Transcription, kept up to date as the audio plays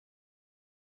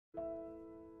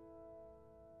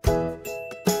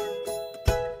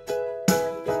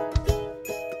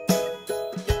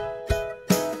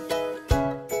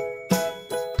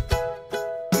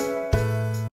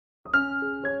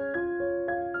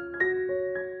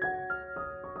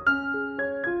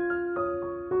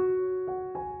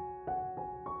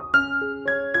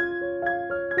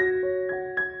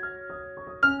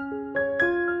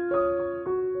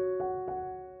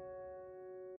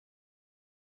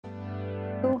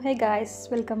Hey guys,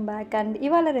 welcome back. And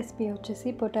ఇవాళ recipe వచ్చేసి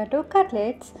potato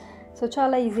cutlets. So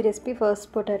చాలా easy recipe. First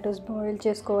potatoes boil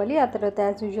చేసుకోవాలి, ఆ తర్వాత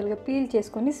యాజ్ యూజువల్గా పీల్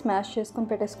చేసుకొని స్మాష్ చేసుకొని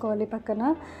పెట్టేసుకోవాలి పక్కన.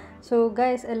 సో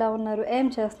గైస్ ఎలా ఉన్నారు, ఏం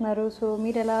చేస్తున్నారు, సో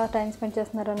మీరు ఎలా టైం స్పెండ్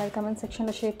చేస్తున్నారు అన్నది కమెంట్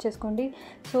సెక్షన్లో షేర్ చేసుకోండి.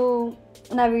 సో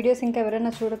నా వీడియోస్ ఇంకా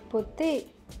ఎవరైనా చూడకపోతే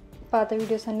పాత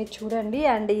వీడియోస్ అన్నీ చూడండి.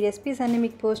 అండ్ ఈ రెసిపీస్ అన్నీ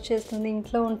మీకు పోస్ట్ చేస్తుంది,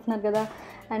 ఇంట్లో ఉంటున్నారు కదా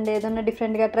అండ్ ఏదన్నా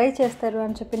డిఫరెంట్గా ట్రై చేస్తారు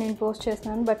అని చెప్పి నేను పోస్ట్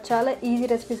చేస్తున్నాను. బట్ చాలా ఈజీ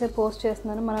రెసిపీసే పోస్ట్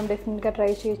చేస్తున్నాను, మనం డెఫినెట్గా ట్రై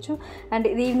చేయొచ్చు. అండ్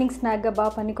ఇది ఈవినింగ్ స్నాక్గా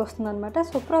బాగా పనికి వస్తుంది అనమాట.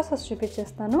 సో ప్రాసెస్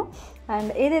చూపించేస్తాను.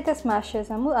 అండ్ ఏదైతే స్మాష్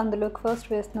చేసామో అందులోకి ఫస్ట్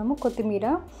వేస్తున్నాము కొత్తిమీర.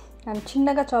 అండ్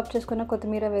చిన్నగా చాప్ చేసుకున్న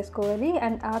కొత్తిమీర వేసుకోవాలి.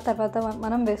 అండ్ ఆ తర్వాత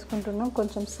మనం వేసుకుంటున్నాం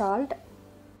కొంచెం సాల్ట్,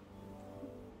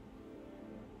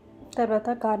 తర్వాత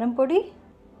కారం పొడి.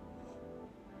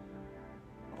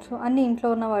 సో అన్నీ ఇంట్లో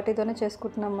ఉన్న వాటితోనే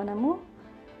చేసుకుంటున్నాం మనము.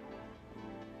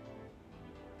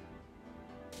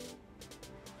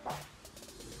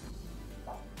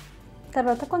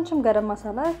 తర్వాత కొంచెం గరం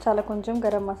మసాలా, చాలా కొంచెం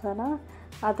గరం మసాలా,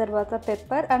 ఆ తర్వాత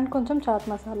పెప్పర్ అండ్ కొంచెం చాట్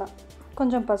మసాలా,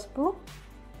 కొంచెం పసుపు,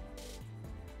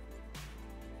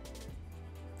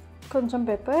 కొంచెం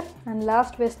పెప్పర్ అండ్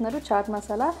లాస్ట్ వేస్తున్నారు చాట్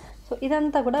మసాలా. సో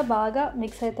ఇదంతా కూడా బాగా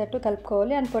మిక్స్ అయ్యేటట్టు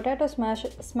కలుపుకోవాలి. అండ్ పొటాటో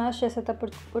స్మాష్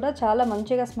చేసేటప్పుడు కూడా చాలా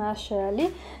మంచిగా స్మాష్ చేయాలి.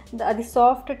 అది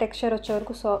సాఫ్ట్ టెక్స్చర్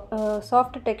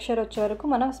వచ్చే వరకు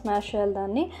మనం స్మాష్ చేయాలి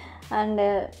దాన్ని. అండ్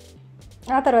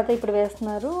ఆ తర్వాత ఇప్పుడు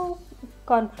వేస్తున్నారు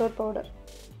కార్న్ఫ్లోర్ పౌడర్.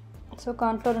 సో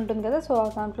కార్న్ఫ్లోర్ ఉంటుంది కదా, సో ఆ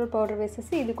కార్న్ఫ్లోర్ పౌడర్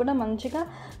వేసేసి ఇది కూడా మంచిగా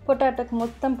పొటాటోకి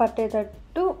మొత్తం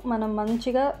పట్టేటట్టు మనం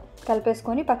మంచిగా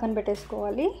కలిపేసుకొని పక్కన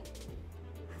పెట్టేసుకోవాలి.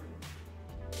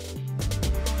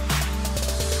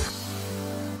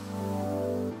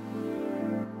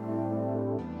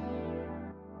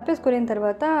 కలిపేసుకున్న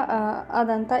తర్వాత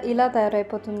అదంతా ఇలా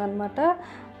తయారైపోతుంది అనమాట.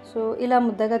 సో ఇలా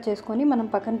ముద్దగా చేసుకొని మనం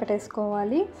పక్కన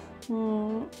పెట్టేసుకోవాలి.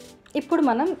 ఇప్పుడు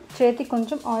మనం చేతికి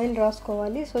కొంచెం ఆయిల్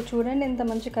రాసుకోవాలి. సో చూడండి ఎంత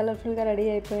మంచి కలర్ఫుల్గా రెడీ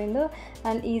అయిపోయిందో.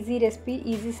 And easy recipe,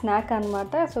 easy snack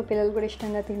అనమాట. సో పిల్లలు కూడా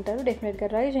ఇష్టంగా తింటారు, డెఫినెట్గా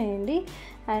ట్రై చేయండి.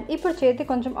 అండ్ ఇప్పుడు చేతికి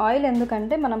కొంచెం ఆయిల్,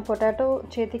 ఎందుకంటే మనం పొటాటో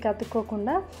చేతికి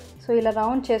అతుక్కోకుండా సో ఇలా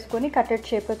రౌండ్ చేసుకొని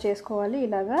కట్టెడ్ షేప్లో చేసుకోవాలి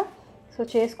ఇలాగా. సో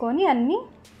చేసుకొని అన్నీ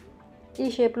ఈ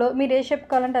షేప్లో మీరు ఏ షేప్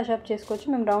కావాలంటే ఆ షేప్ చేసుకోవచ్చు.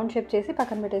 మేము రౌండ్ షేప్ చేసి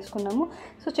పక్కన పెట్టేసుకున్నాము.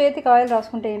 సో చేతికి ఆయిల్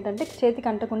రాసుకుంటే ఏంటంటే చేతికి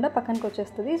అంటకుండా పక్కనకి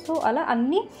వచ్చేస్తుంది. సో అలా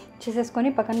అన్నీ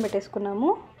చేసేసుకొని పక్కన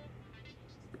పెట్టేసుకున్నాము.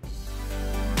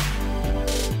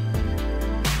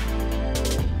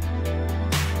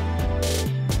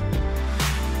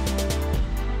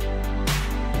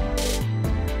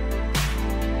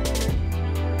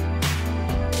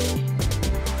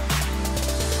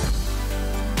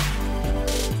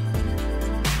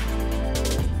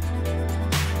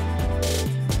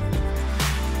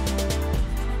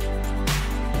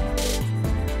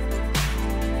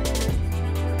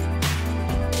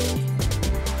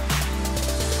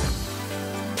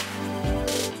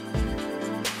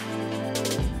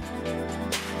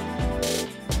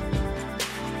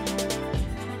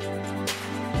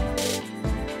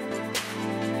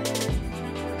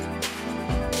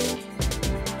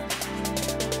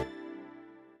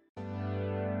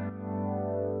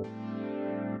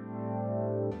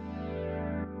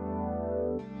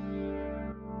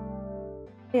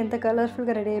 ఎంత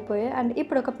కలర్ఫుల్గా రెడీ అయిపోయాయి. అండ్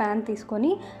ఇప్పుడు ఒక ప్యాన్ తీసుకొని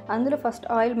అందులో ఫస్ట్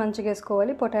ఆయిల్ మంచిగా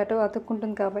వేసుకోవాలి. పొటాటో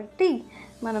అతుక్కుంటుంది కాబట్టి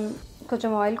మనం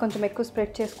కొంచెం ఆయిల్ కొంచెం ఎక్కువ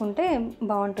స్ప్రెడ్ చేసుకుంటే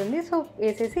బాగుంటుంది. సో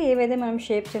వేసేసి ఏవైతే మనం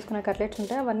షేప్ చేసుకున్న కట్లెట్స్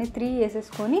ఉంటాయో అవన్నీ 3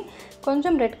 వేసేసుకొని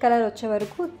కొంచెం రెడ్ కలర్ వచ్చే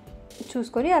వరకు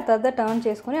చూసుకొని ఆ తర్వాత టర్న్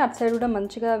చేసుకొని అటు సైడ్ కూడా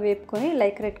మంచిగా వేపుకొని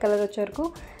లైక్ రెడ్ కలర్ వచ్చే వరకు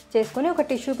చేసుకొని ఒక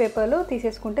టిష్యూ పేపర్లో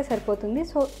తీసేసుకుంటే సరిపోతుంది.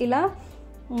 సో ఇలా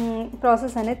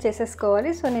ప్రాసెస్ అనేది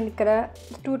చేసేసుకోవాలి. సో నేను ఇక్కడ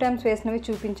 2 టైమ్స్ వేసినవి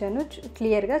చూపించాను,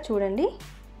 క్లియర్గా చూడండి.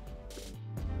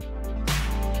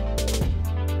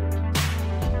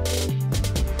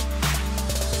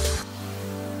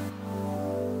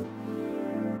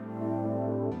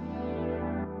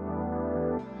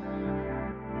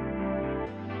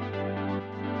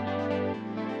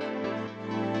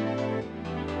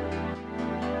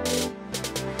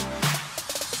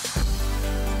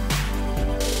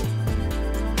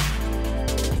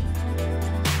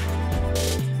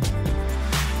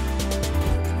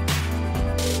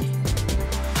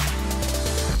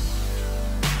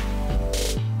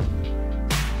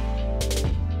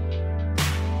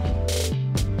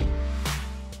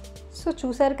 సో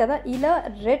చూసారు కదా, ఇలా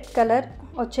రెడ్ కలర్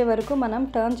వచ్చే వరకు మనం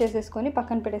టర్న్ చేసేసుకొని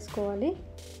పక్కన పెట్టేసుకోవాలి.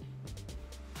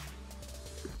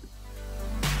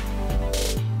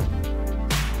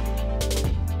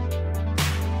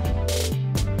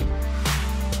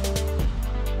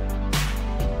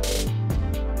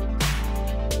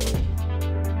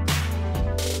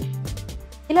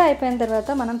 ఇలా అయిపోయిన తర్వాత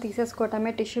మనం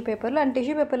తీసేసుకోవటమే టిష్యూ పేపర్లో. అండ్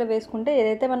టిష్యూ పేపర్లో వేసుకుంటే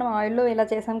ఏదైతే మనం ఆయిల్లో ఇలా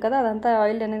చేసాం కదా అదంతా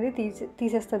ఆయిల్ అనేది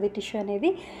తీసేస్తుంది టిష్యూ అనేది.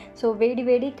 సో వేడి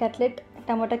వేడి కట్లెట్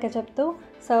టమాటా కెచప్తో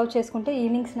సర్వ్ చేసుకుంటే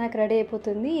ఈవినింగ్ స్నాక్ రెడీ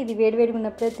అయిపోతుంది. ఇది వేడివేడిగా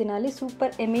ఉన్నప్పుడే తినాలి.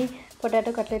 సూపర్ ఎమీ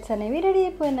పొటాటో కట్లెట్స్ అనేవి రెడీ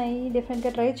అయిపోయినాయి.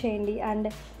 డెఫినెట్గా ట్రై చేయండి. అండ్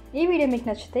ఈ వీడియో మీకు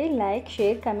నచ్చితే like,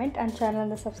 share, comment and channel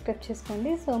అంతా సబ్స్క్రైబ్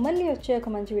చేసుకోండి. సో మళ్ళీ వచ్చే ఒక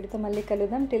మంచి వీడియోతో మళ్ళీ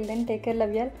కలుద్దాం. Till then take care,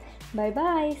 love you all, bye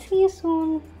bye, see you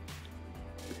soon.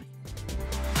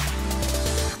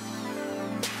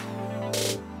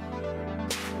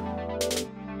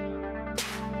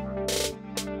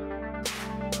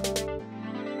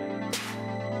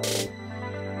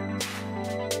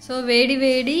 So వేడి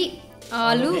వేడి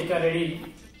ఆలు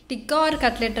టిక్కా ఆర్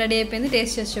కట్లెట్ రెడీ అయిపోయింది.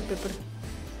 టేస్ట్ చేసి చెప్పు ఇప్పుడు.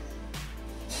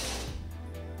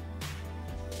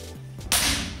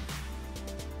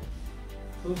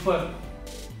 సూపర్.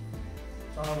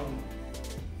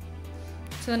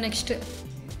 సో నెక్స్ట్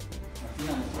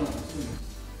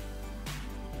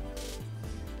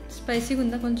స్పైసీగా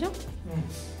ఉందా కొంచెం?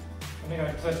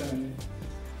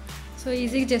 సో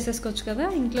ఈజీగా చేసేసుకోవచ్చు కదా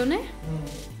ఇంట్లోనే.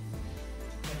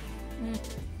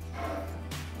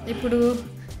 ఇప్పుడు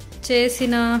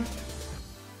చేసిన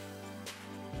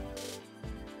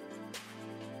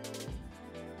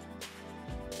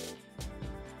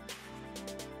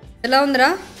ఎలా ఉందిరా?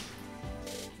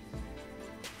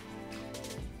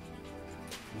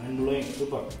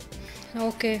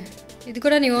 ఓకే, ఇది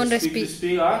కూడా నీ ఓన్ రెసిపీ.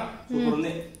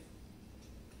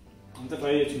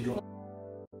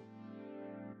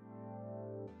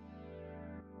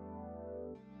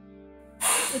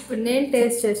 ఇప్పుడు నేను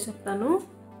టేస్ట్ చేసి చెప్తాను.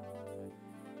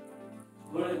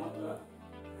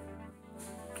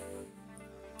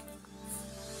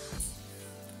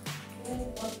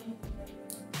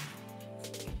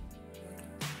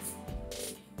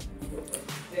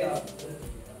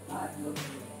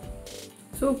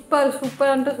 సూపర్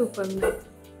సూపర్ అంటే సూపర్ ఉంది.